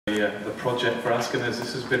the project for asking us.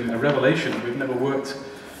 This has been a revelation. We've never worked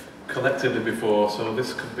collectively before, so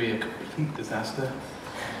this could be a complete disaster,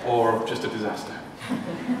 or just a disaster.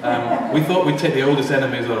 We thought we'd take the oldest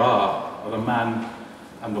enemies there are, the man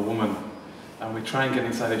and the woman, and we try and get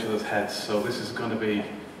inside each other's heads, so this is going to be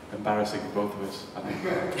embarrassing for both of us, I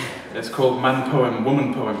think. It's called Man Poem,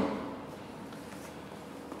 Woman Poem.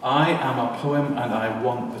 I am a poem and I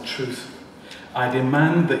want the truth. I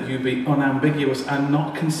demand that you be unambiguous and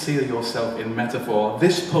not conceal yourself in metaphor.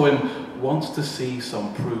 This poem wants to see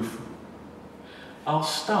some proof. I'll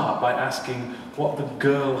start by asking what the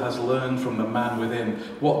girl has learned from the man within,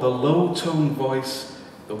 what the low-toned voice,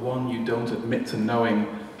 the one you don't admit to knowing,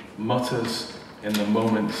 mutters in the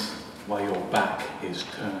moments while your back is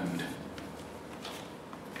turned.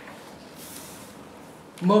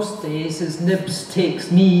 Most days his nibs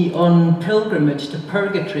takes me on pilgrimage to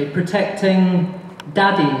purgatory, protecting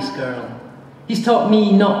Daddy's girl. He's taught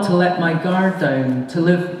me not to let my guard down, to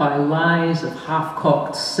live by lies of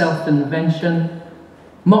half-cocked self-invention,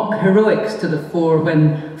 mock heroics to the fore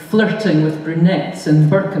when flirting with brunettes in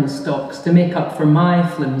Birkenstocks to make up for my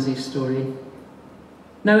flimsy story.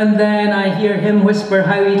 Now and then I hear him whisper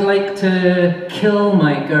how he'd like to kill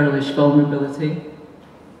my girlish vulnerability.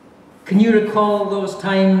 Can you recall those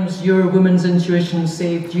times your woman's intuition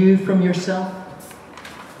saved you from yourself?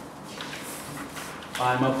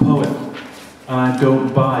 I'm a poet, and I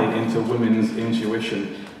don't buy into women's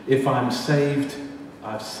intuition. If I'm saved,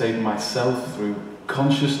 I've saved myself through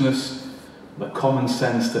consciousness, the common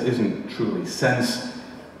sense that isn't truly sense,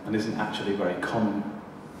 and isn't actually very common.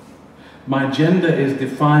 My gender is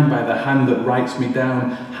defined by the hand that writes me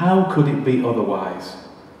down. How could it be otherwise?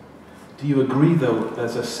 Do you agree, though,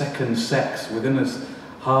 there's a second sex within us,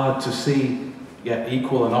 hard to see, yet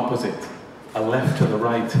equal and opposite, a left to the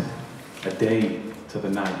right, a day to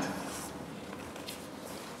the night?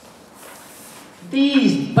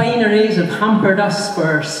 These binaries have hampered us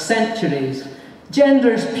for centuries.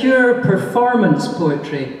 Gender's pure performance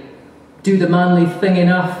poetry. Do the manly thing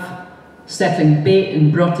enough, setting bait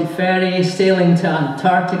in Broughty Ferry, sailing to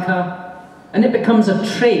Antarctica, and it becomes a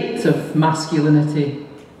trait of masculinity.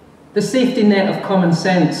 The safety net of common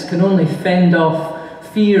sense can only fend off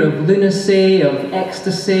fear of lunacy, of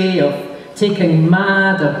ecstasy, of taking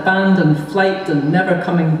mad, abandoned flight and never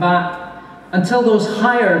coming back, until those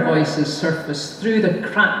higher voices surface through the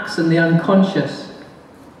cracks in the unconscious.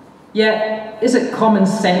 Yet, is it common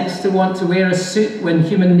sense to want to wear a suit when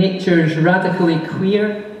human nature's radically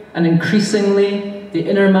queer, and increasingly the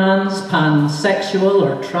inner man's pansexual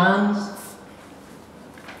or trans?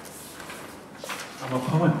 I'm a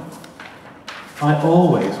poet. I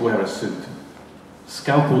always wear a suit,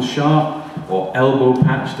 scalpel sharp or elbow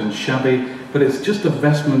patched and shabby, but it's just a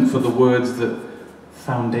vestment for the words that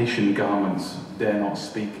foundation garments dare not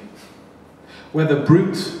speak. Whether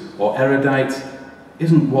brute or erudite,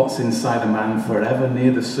 isn't what's inside a man forever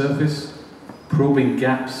near the surface, probing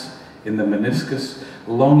gaps in the meniscus,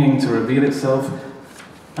 longing to reveal itself?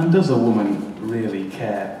 And does a woman really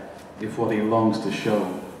care if what he longs to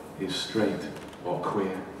show is straight or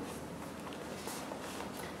queer?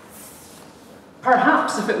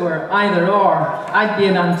 Perhaps if it were either or, I'd be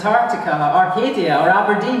in Antarctica, Arcadia or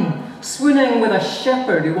Aberdeen, swooning with a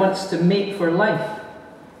shepherd who wants to mate for life.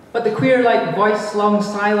 But the queer-like voice long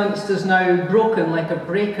silenced is now broken like a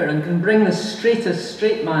breaker and can bring the straightest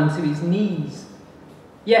straight man to his knees.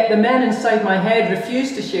 Yet the men inside my head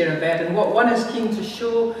refuse to share a bed, and what one is keen to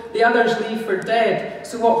show, the others leave for dead.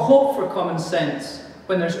 So what hope for common sense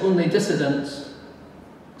when there's only dissidence?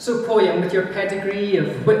 So poem, with your pedigree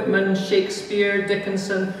of Whitman, Shakespeare,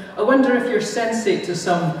 Dickinson, I wonder if you're sensate to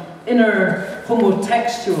some inner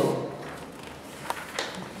homotextual.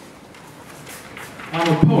 I'm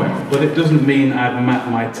a poet, but it doesn't mean I've mapped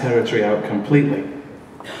my territory out completely.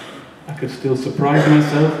 I could still surprise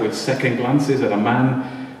myself with second glances at a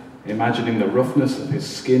man, imagining the roughness of his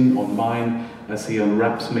skin on mine as he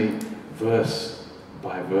unwraps me verse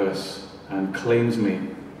by verse and claims me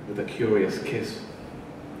with a curious kiss.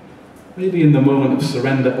 Maybe in the moment of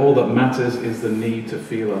surrender, all that matters is the need to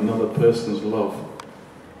feel another person's love.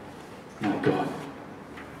 My God,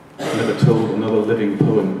 I've never told another living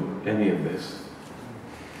poem any of this.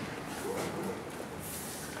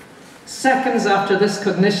 Seconds after this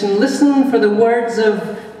cognition, listen for the words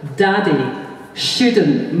of daddy,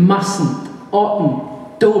 shouldn't, mustn't,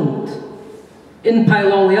 oughtn't, don't.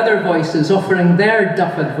 In-pile all the other voices offering their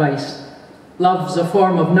duff advice. Love's a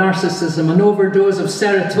form of narcissism, an overdose of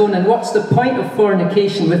serotonin. What's the point of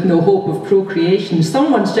fornication with no hope of procreation?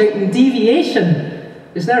 Someone's shouting deviation.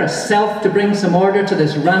 Is there a self to bring some order to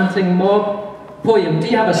this ranting mob? Poem, do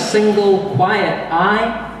you have a single quiet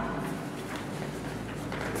eye?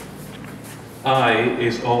 I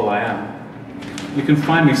is all I am. You can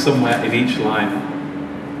find me somewhere in each line.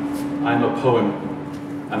 I'm a poem,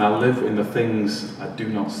 and I live in the things I do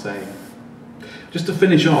not say. Just to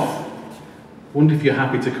finish off, wonder if you're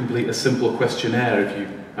happy to complete a simple questionnaire if you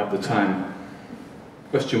have the time.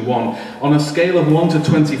 Question 1. On a scale of 1 to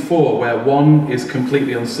 24, where 1 is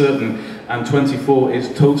completely uncertain and 24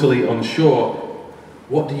 is totally unsure,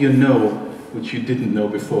 what do you know which you didn't know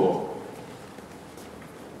before?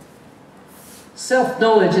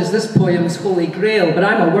 Self-knowledge is this poem's holy grail, but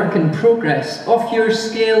I'm a work in progress. Off your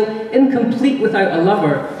scale, incomplete without a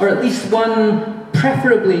lover, or at least one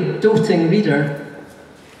preferably doting reader.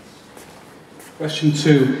 Question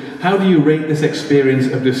 2. How do you rate this experience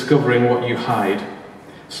of discovering what you hide?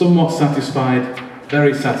 Somewhat satisfied,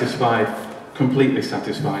 very satisfied, completely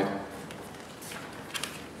satisfied.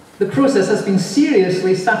 The process has been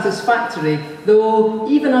seriously satisfactory, though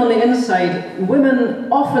even on the inside, women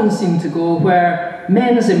often seem to go where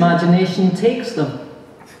men's imagination takes them.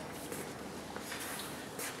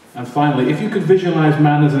 And finally, if you could visualise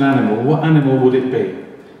man as an animal, what animal would it be?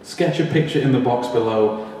 Sketch a picture in the box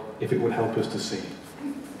below if it would help us to see.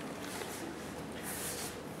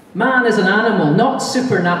 Man is an animal, not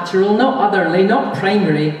supernatural, not otherly, not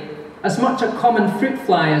primary, as much a common fruit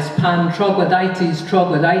fly as Pan troglodytes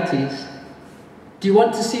troglodytes. Do you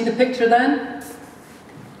want to see the picture then?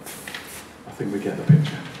 I think we get the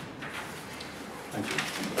picture. Thank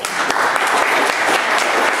you.